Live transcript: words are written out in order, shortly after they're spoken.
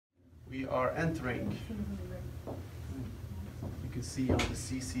are entering. You can see on the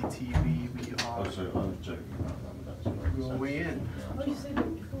CCTV we are going in. Oh, you said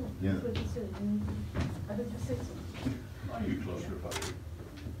it before. Yeah. That's what you said. I don't just said something. Are you claustrophobic?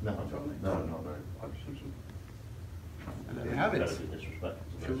 No, not very. And there you have it.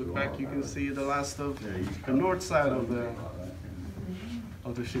 If you look back, you can see the last of the north side of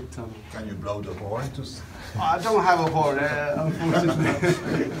the ship tunnel. Can you blow the horn to? I don't have a horn,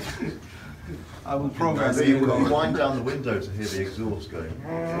 unfortunately. I will program it. You can wind down the window to hear the exhaust going.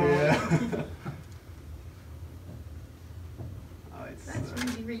 Yeah. That's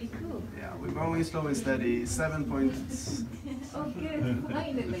really, really cool. Yeah, we're going slow and steady. 7 points. Oh, good.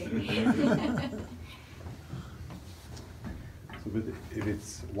 Finally. So if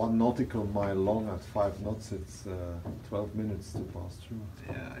it's 1 nautical mile long at 5 knots, it's 12 minutes to pass through.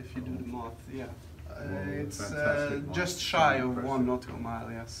 Yeah, if you do the math, yeah. It's fantastic. just shy of 1 nautical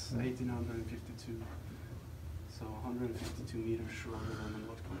mile, yes, 1852. So 152 meters shorter than a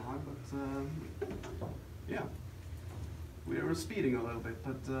nautical mile, but yeah. We were speeding a little bit,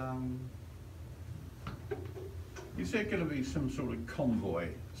 but Is there going to be some sort of convoy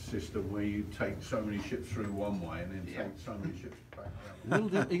system where you take so many ships through one way and then take so many ships back around? Will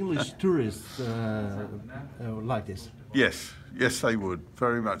the English tourists like this? Yes, yes they would,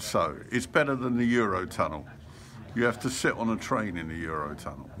 very much so. It's better than the Eurotunnel. You have to sit on a train in the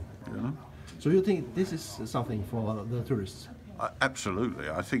Eurotunnel, you know? So you think this is something for the tourists? Absolutely,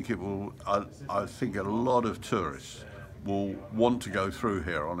 I think it will. I think a lot of tourists will want to go through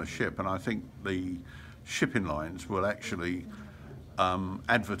here on a ship, and I think the shipping lines will actually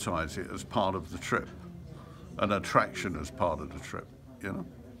advertise it as part of the trip, an attraction as part of the trip, you know?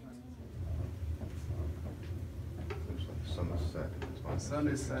 Looks like the sun is set. the sun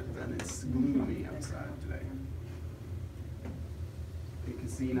is set and it's gloomy outside today. You can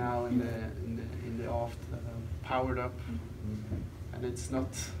see now in the aft powered up, and it's not.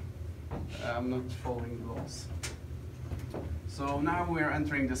 I'm not following the laws. So now we're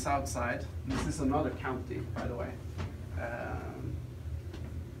entering the south side. This is another county, by the way.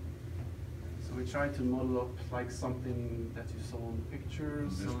 So we try to model up like something that you saw in the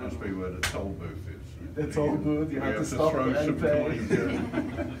pictures. This must be where the toll booth is. The toll booth, you have to stop throw and some pay. coins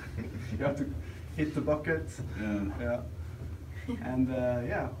in. You have to hit the bucket. Yeah. Yeah. And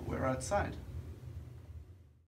yeah, we're outside.